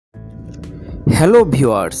Hello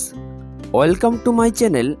viewers, welcome to my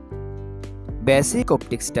channel Basic of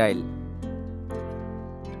Textile.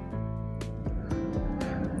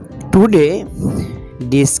 Today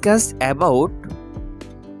discuss about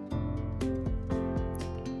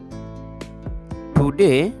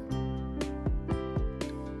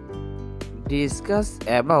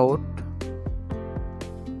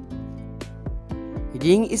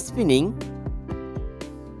ring spinning,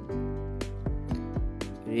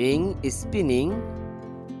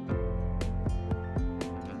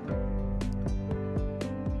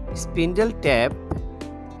 spindle tap,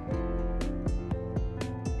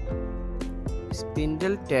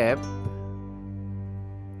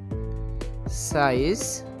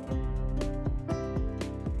 size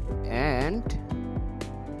and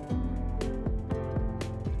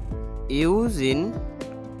use in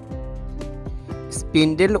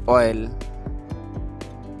spindle oil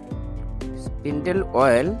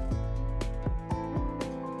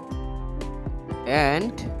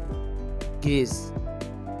and grease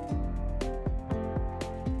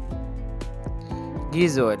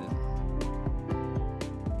oil.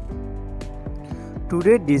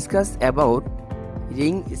 Today discuss about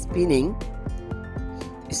ring spinning,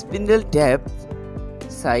 spindle tap,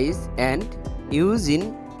 size and use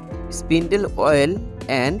in spindle oil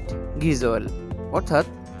and grease oil. অর্থাৎ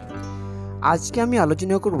আজকে আমি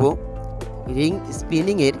আলোচনা করব ring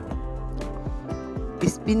spinning এর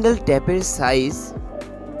spindle ট্যাপের size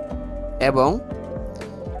এবং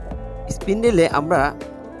স্পিন্ডেলে আমরা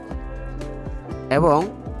এবং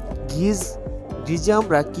গ্রিজে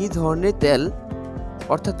আমরা কি ধরনের তেল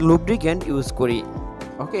অর্থাৎ লুব্রিক্যান্ট ইউজ করি।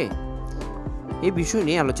 ওকে, এই বিষয়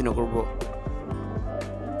নিয়ে আলোচনা করব।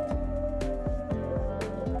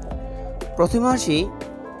 প্রথমে আসি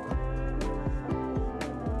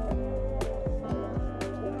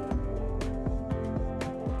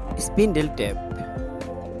স্পিন্ডল ট্যাপ।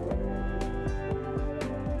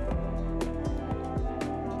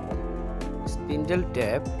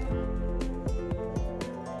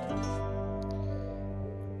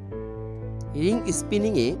 রিং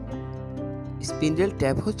স্পিনিং এ স্পিন্ডল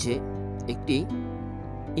ট্যাপ হচ্ছে একটি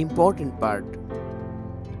ইম্পর্টেন্ট পার্ট।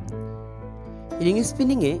 রিং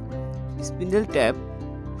স্পিনিং এ স্পিন্ডল ট্যাপ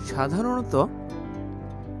সাধারণত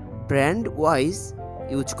ব্র্যান্ড ওয়াইজ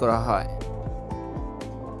ইউজ করা হয়।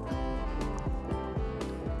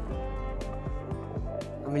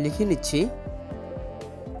 আমি লিখে নিচ্ছি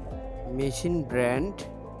মেশিন ব্র্যান্ড।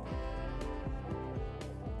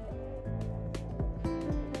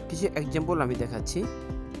 কিছু এক্সাম্পল আমি দেখাচ্ছি।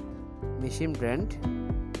 Machine brand,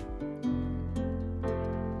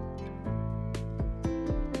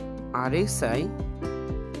 RXI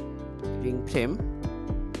ring frame,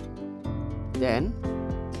 then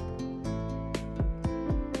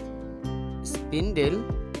spindle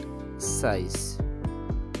size.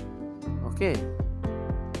 Okay,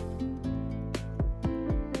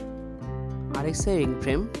 RXI ring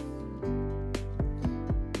frame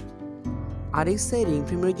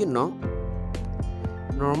এর জন্য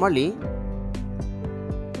normally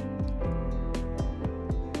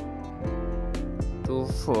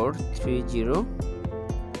 2430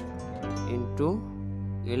 into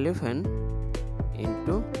 11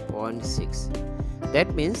 into 0.6, that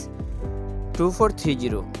means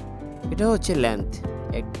 2430 এটা হচ্ছে লেন্থ।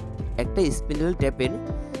 একটা স্পিন্ডল ট্যাপের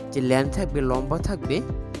যে লেন্থ থাকবে, লম্বা থাকবে,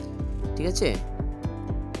 ঠিক আছে,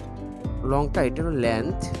 লংটা এটা হলো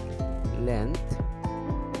লেন্থ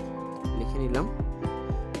লিখে নিলাম।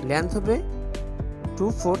 লেন্থ হবে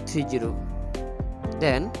 2430,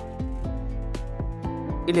 দেন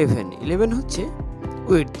 11 হচ্ছে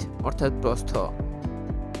উইডথ অর্থাৎ প্রস্থ।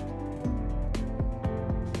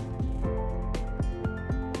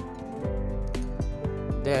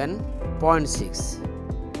 দেন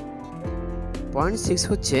 0.6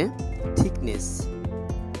 হচ্ছে thickness.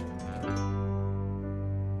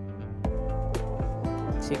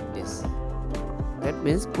 That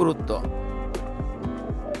means পুরুত্ব।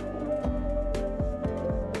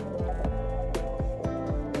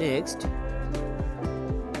 Next,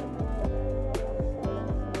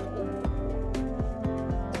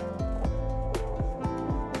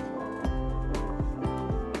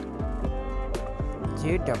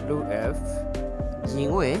 JWF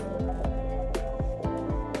Jingwei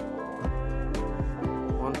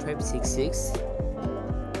 1566,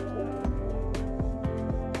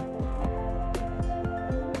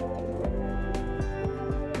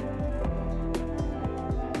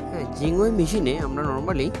 জিংওয়ে মেশিনে আমরা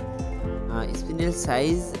নরমালি স্পিন্ডল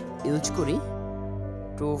সাইজ ইউজ করি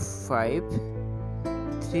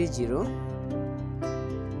 2530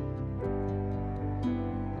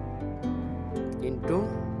 into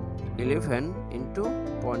 11 into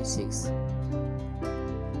 0.6।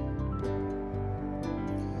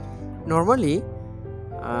 নর্মালি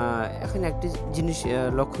এখানে একটি জিনিস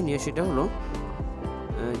লক্ষণীয়, সেটা হলো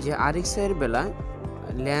যে RX এর বেলা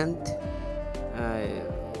লেন্থ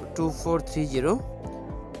 2430,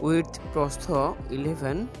 উইডথ প্রস্থ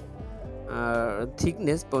 11,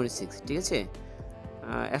 থিকনেস 0.6। ঠিক আছে,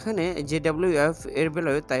 এখানে যে WF এর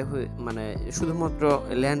বেলায় তাই মানে শুধুমাত্র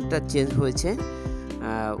লেন্থটা চেঞ্জ হয়েছে,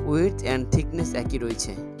 উইডথ অ্যান্ড থিকনেস একই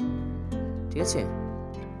রয়েছে। ঠিক আছে,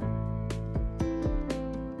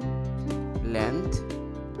 length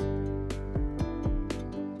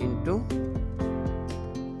into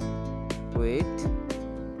width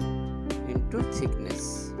into thickness.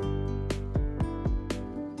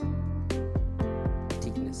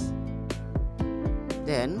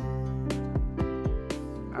 দেন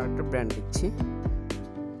আরেকটা ব্র্যান্ড দিচ্ছি,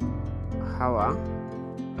 হাওয়া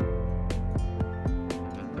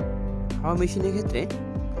মেশিনের ক্ষেত্রে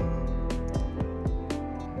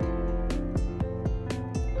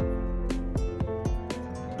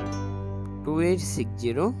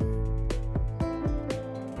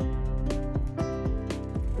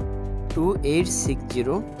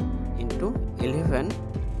 2860 into 11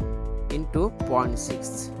 into 0.6।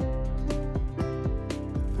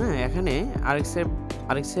 হ্যাঁ, এখানে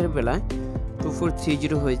RX এর বেলায়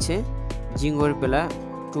 2430 হয়েছে, জিঙ্গোর বেলা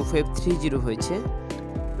 2530 হয়েছে,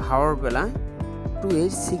 হাওয়ার বেলা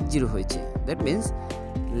 2860 হয়েছে। দ্যাট মিন্স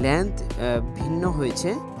লেন্থ ভিন্ন হয়েছে।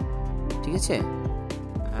 ঠিক আছে,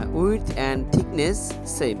 উইডথ অ্যান্ড থিকনেস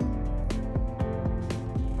সেম।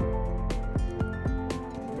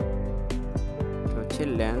 হচ্ছে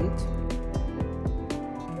length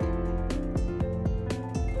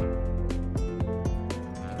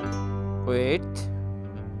width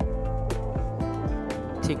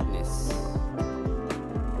thickness।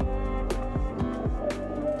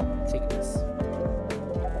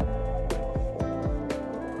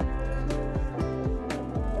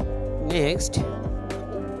 Next,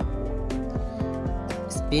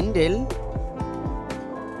 spindle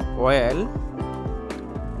oil,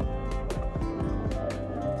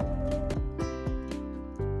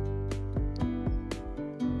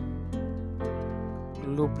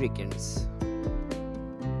 lubricants।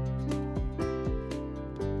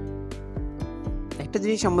 একটা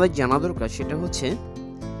জিনিস আমাদের জানা দরকার, সেটা হচ্ছে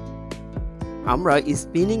আমরা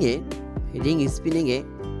রিং স্পিনিং এ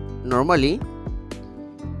নর্মালি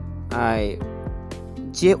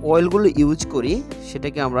যে অয়েলগুলো ইউজ করি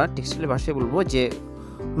সেটাকে আমরা টেক্সটাইল ভাষায় বলবো যে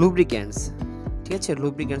লুব্রিক্যান্টস। ঠিক আছে,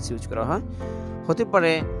 লুব্রিক্যান্টস ইউজ করা হয়। হতে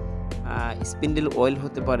পারে স্পিন্ডেল অয়েল,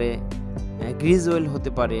 হতে পারে গ্রিজ অয়েল, হতে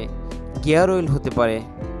পারে গিয়ার অয়েল, হতে পারে।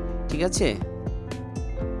 ঠিক আছে,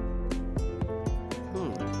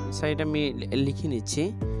 সাইড আমি লিখে নিচ্ছি,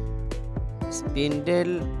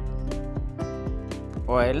 স্পিন্ডেল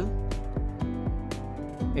অয়েল,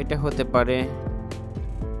 এটা হতে পারে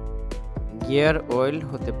গিয়ার অয়েল,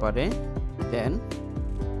 হতে পারে দেন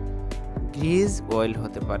গ্রিজ অয়েল,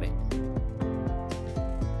 হতে পারে।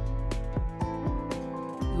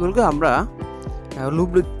 এগুলোকে আমরা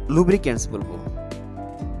লুব্রিক্যান্টস বলবো।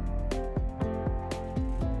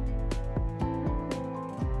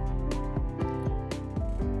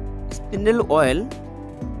 স্পিন্ডেল অয়েল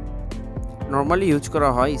নর্মালি ইউজ করা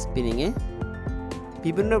হয় স্পিনিং এ,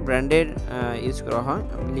 বিভিন্ন ব্র্যান্ডের ইউজ করা হয়।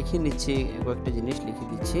 আমি লিখে নিচ্ছি, কয়েকটা জিনিস লিখে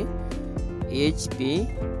দিচ্ছি।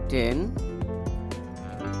 HP10,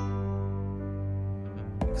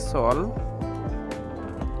 সল,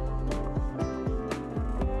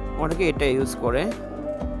 অনেকে এটা ইউজ করে।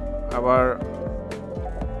 আবার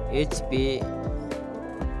HP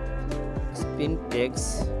স্পিনটেক্স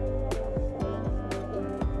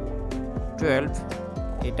 12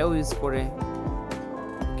 এটাও ইউজ করে।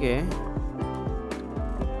 ওকে,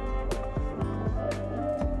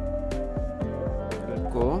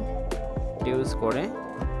 ইউজ করে।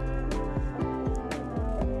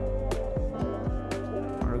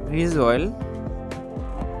 আর গ্রিজ অয়েল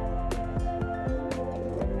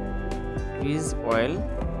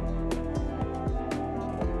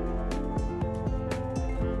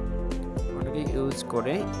অনেকে ইউজ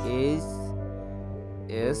করে।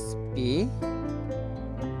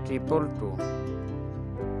 SP222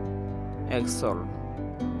 এক্সল।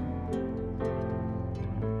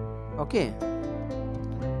 ওকে,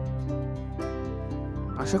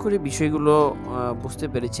 আশা করি বিষয়গুলো বুঝতে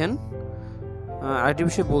পেরেছেন। আরেকটি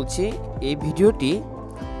বিষয় বলছি, এই ভিডিওটি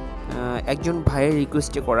একজন ভাইয়ের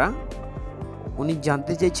রিকোয়েস্টে করা। উনি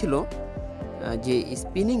জানতে চাইছিল যে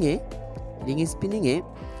রিং স্পিনিংয়ে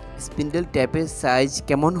স্পিন্ডেল ট্যাপের সাইজ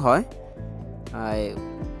কেমন হয়,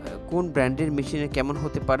 কোন ব্র্যান্ডের মেশিনে কেমন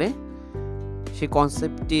হতে পারে, সেই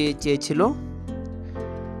কনসেপ্টটি চেয়েছিল,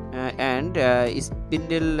 অ্যান্ড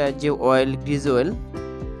স্পিন্ডেল যে অয়েল, গ্রিজ অয়েল,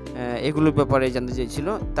 এগুলোর ব্যাপারে জানতে চেয়েছিল,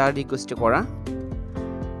 তার রিকোয়েস্টে করা।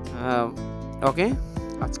 ওকে,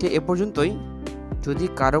 আজকে এ পর্যন্তই। যদি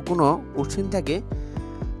কারো কোনো কোশ্চেন থাকে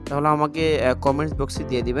তাহলে আমাকে কমেন্টস বক্সে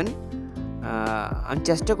দিয়ে দিবেন, আমি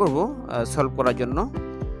চেষ্টা করব সলভ করার জন্য।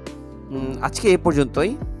 আজকে এ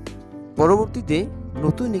পর্যন্তই। পরবর্তীতে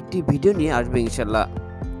নতুন একটি ভিডিও নিয়ে আসবে ইনশাল্লাহ।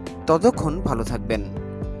 ততক্ষণ ভালো থাকবেন।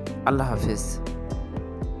 আল্লাহ হাফেজ।